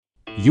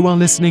You are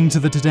listening to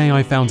the Today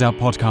I Found Out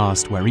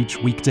podcast, where each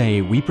weekday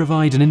we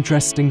provide an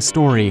interesting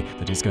story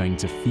that is going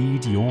to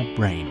feed your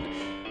brain.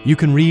 You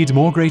can read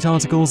more great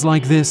articles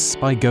like this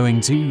by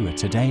going to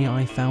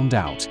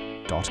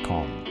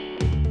todayifoundout.com.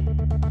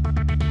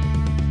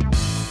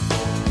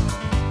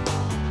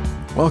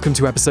 Welcome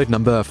to episode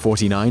number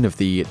 49 of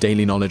the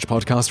Daily Knowledge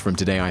podcast from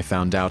Today I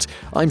Found Out.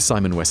 I'm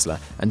Simon Whistler,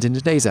 and in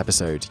today's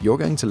episode, you're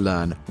going to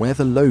learn where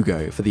the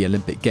logo for the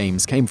Olympic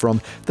Games came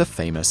from, the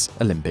famous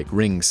Olympic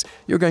rings.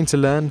 You're going to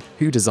learn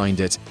who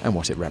designed it and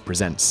what it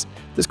represents.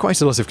 There's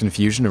quite a lot of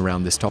confusion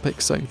around this topic,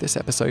 so this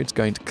episode's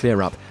going to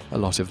clear up a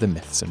lot of the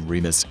myths and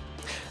rumours.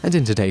 And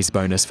in today's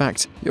bonus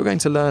fact, you're going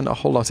to learn a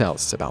whole lot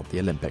else about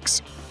the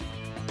Olympics.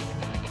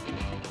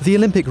 The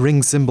Olympic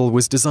ring symbol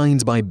was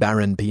designed by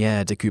Baron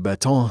Pierre de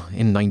Coubertin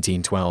in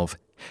 1912.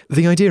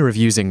 The idea of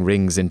using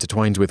rings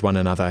intertwined with one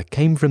another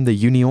came from the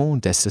Union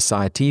des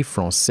Sociétés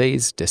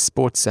Françaises des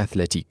Sports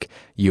Athlétiques,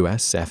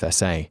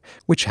 USFSA,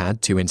 which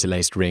had two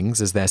interlaced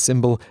rings as their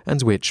symbol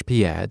and which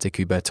Pierre de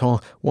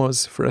Coubertin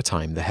was for a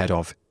time the head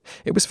of.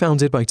 It was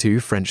founded by two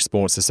French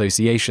sports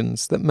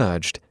associations that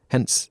merged,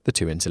 hence the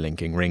two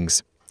interlinking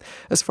rings.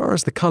 As far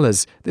as the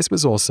colours, this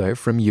was also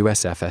from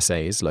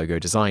USFSA's logo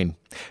design.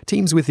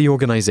 Teams with the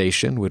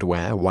organisation would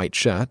wear white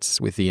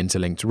shirts, with the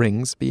interlinked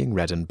rings being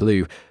red and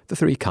blue, the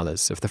three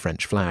colours of the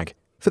French flag.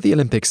 For the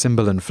Olympic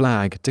symbol and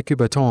flag, de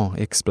Coubertin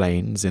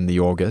explains in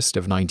the August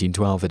of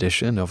 1912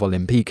 edition of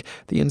Olympique,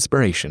 the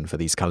inspiration for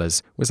these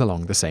colours was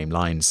along the same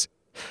lines.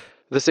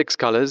 The six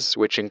colours,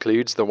 which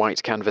includes the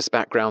white canvas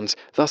background,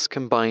 thus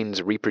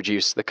combined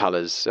reproduce the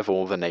colours of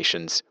all the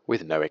nations,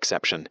 with no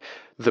exception.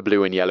 The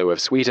blue and yellow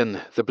of Sweden,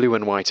 the blue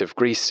and white of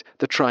Greece,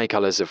 the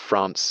tricolours of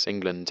France,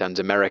 England and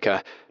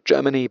America,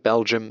 Germany,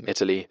 Belgium,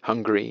 Italy,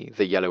 Hungary,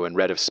 the yellow and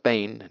red of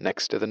Spain,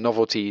 next to the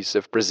novelties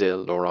of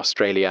Brazil or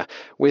Australia,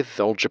 with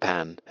Old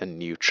Japan and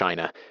New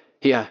China.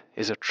 Here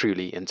is a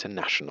truly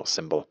international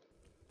symbol.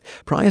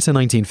 Prior to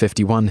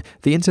 1951,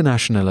 the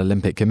International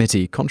Olympic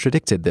Committee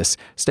contradicted this,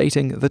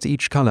 stating that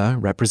each colour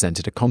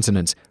represented a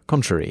continent,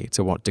 contrary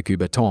to what de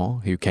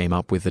Coubertin, who came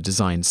up with the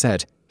design,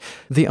 said.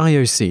 The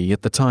IOC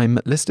at the time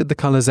listed the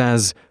colours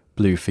as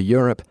blue for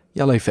Europe,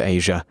 yellow for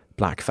Asia,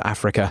 black for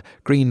Africa,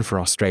 green for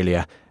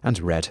Australia, and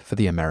red for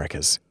the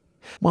Americas.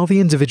 While the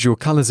individual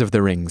colours of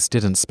the rings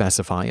didn't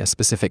specify a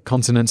specific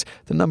continent,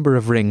 the number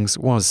of rings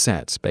was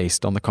set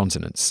based on the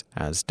continents,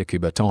 as de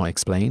Coubertin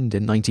explained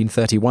in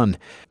 1931.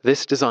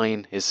 This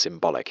design is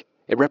symbolic.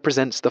 It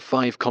represents the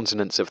 5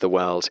 continents of the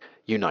world,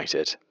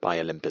 united by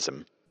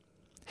Olympism.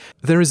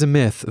 There is a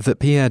myth that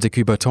Pierre de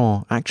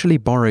Coubertin actually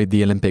borrowed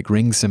the Olympic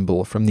ring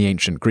symbol from the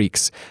ancient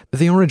Greeks.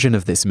 The origin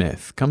of this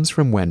myth comes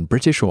from when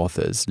British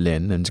authors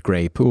Lynn and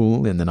Gray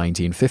Poole in the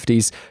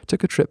 1950s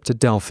took a trip to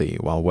Delphi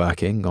while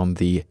working on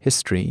the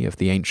history of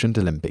the ancient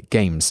Olympic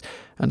Games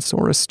and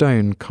saw a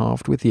stone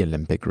carved with the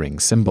Olympic ring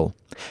symbol.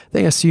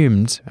 They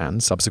assumed,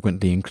 and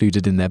subsequently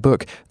included in their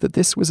book, that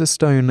this was a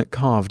stone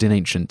carved in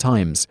ancient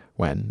times,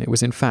 when it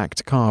was in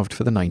fact carved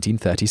for the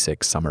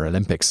 1936 Summer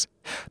Olympics.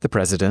 The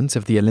president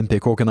of the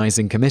Olympic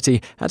Organizing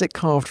Committee had it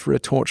carved for a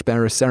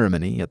torchbearer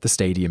ceremony at the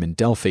stadium in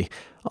Delphi.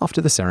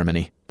 After the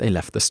ceremony, they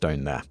left the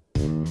stone there.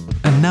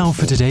 And now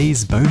for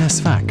today's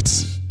bonus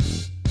facts.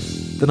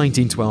 The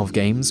 1912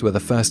 Games were the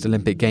first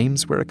Olympic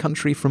Games where a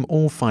country from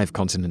all 5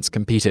 continents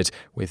competed,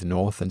 with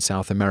North and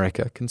South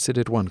America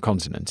considered one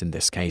continent in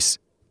this case.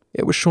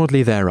 It was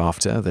shortly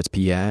thereafter that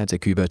Pierre de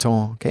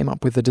Coubertin came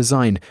up with the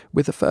design,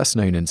 with the first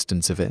known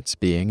instance of it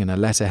being in a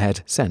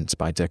letterhead sent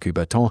by de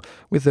Coubertin,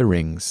 with the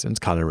rings and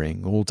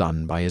colouring all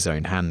done by his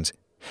own hand.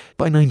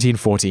 By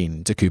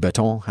 1914, de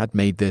Coubertin had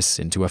made this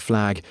into a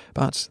flag,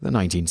 but the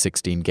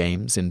 1916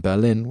 Games in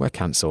Berlin were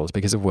cancelled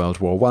because of World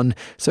War I,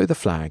 so the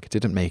flag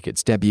didn't make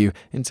its debut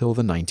until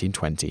the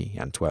 1920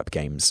 Antwerp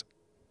Games.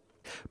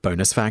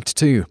 Bonus fact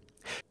 2.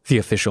 The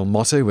official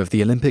motto of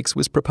the Olympics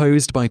was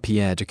proposed by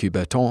Pierre de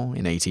Coubertin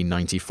in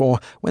 1894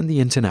 when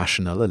the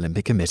International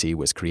Olympic Committee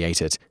was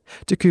created.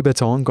 De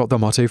Coubertin got the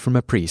motto from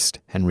a priest,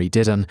 Henry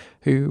Didon,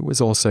 who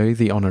was also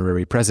the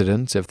honorary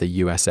president of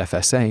the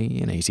USFSA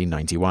in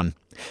 1891.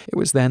 It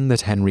was then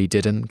that Henry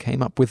Didon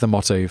came up with the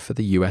motto for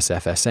the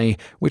USFSA,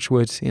 which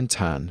would, in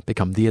turn,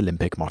 become the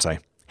Olympic motto.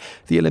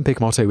 The Olympic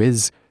motto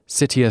is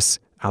Citius,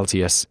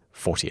 Altius,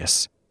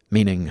 Fortius,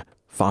 meaning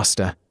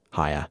faster,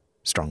 higher,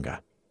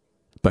 stronger.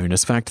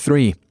 Bonus fact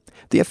 3.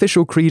 The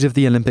official creed of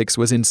the Olympics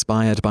was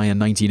inspired by a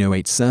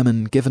 1908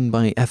 sermon given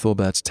by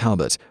Ethelbert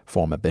Talbot,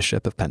 former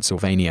Bishop of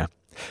Pennsylvania.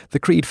 The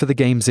creed for the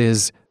Games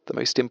is, "The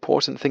most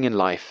important thing in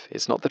life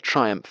is not the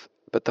triumph,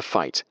 but the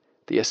fight.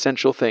 The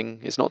essential thing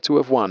is not to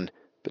have won,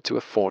 but to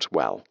have fought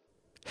well."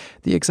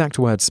 The exact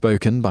words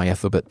spoken by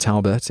Ethelbert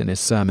Talbot in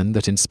his sermon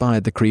that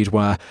inspired the creed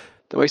were,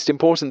 "The most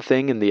important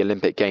thing in the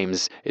Olympic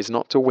Games is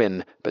not to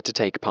win, but to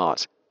take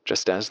part,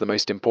 just as the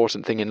most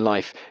important thing in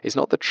life is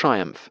not the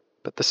triumph,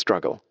 but the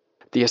struggle.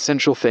 The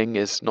essential thing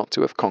is not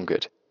to have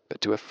conquered,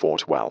 but to have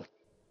fought well."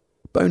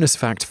 Bonus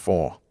fact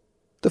 4.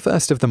 The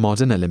first of the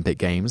modern Olympic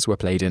Games were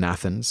played in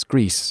Athens,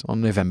 Greece, on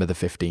November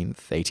 15,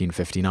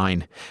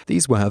 1859.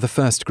 These were the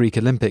first Greek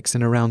Olympics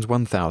in around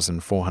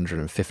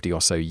 1,450 or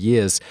so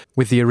years,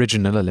 with the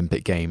original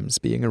Olympic Games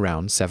being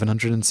around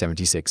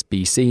 776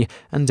 BC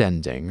and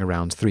ending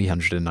around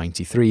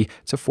 393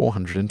 to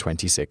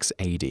 426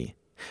 AD.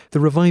 The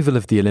revival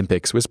of the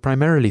Olympics was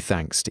primarily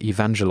thanks to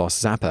Evangelos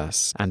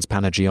Zappas and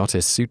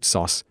Panagiotis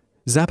Soutsos.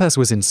 Zappas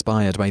was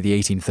inspired by the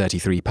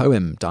 1833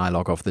 poem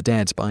Dialogue of the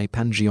Dead by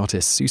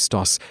Pangiotis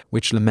Soustos,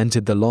 which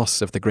lamented the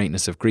loss of the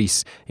greatness of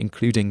Greece,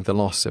 including the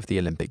loss of the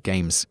Olympic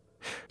Games.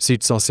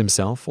 Soutsos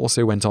himself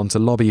also went on to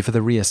lobby for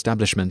the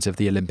re-establishment of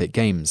the Olympic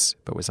Games,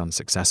 but was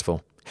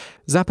unsuccessful.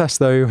 Zappas,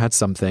 though, had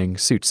something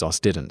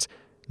Soutsos didn't,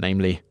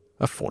 namely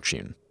a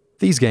fortune.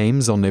 These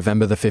games, on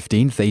November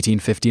 15,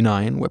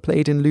 1859, were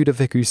played in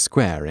Ludovicus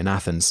Square in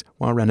Athens,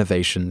 while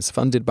renovations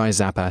funded by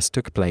Zappas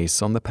took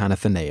place on the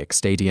Panathenaic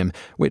Stadium,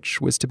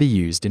 which was to be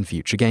used in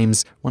future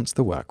games once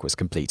the work was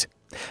complete.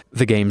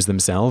 The games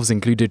themselves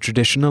included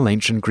traditional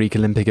ancient Greek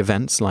Olympic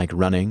events like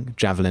running,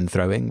 javelin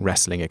throwing,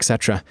 wrestling,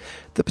 etc.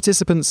 The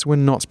participants were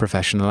not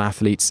professional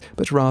athletes,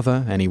 but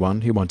rather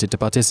anyone who wanted to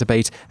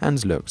participate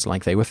and looked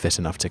like they were fit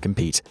enough to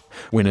compete.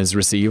 Winners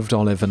received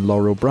olive and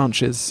laurel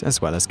branches,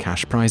 as well as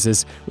cash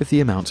prizes, with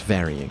the amount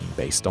varying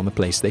based on the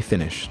place they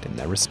finished in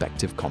their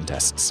respective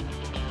contests.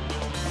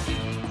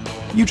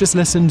 You just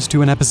listened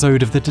to an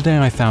episode of the Today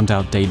I Found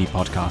Out Daily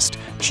podcast.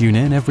 Tune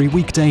in every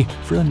weekday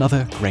for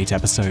another great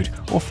episode,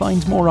 or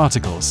find more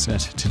articles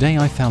at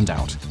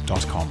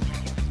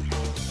todayifoundout.com.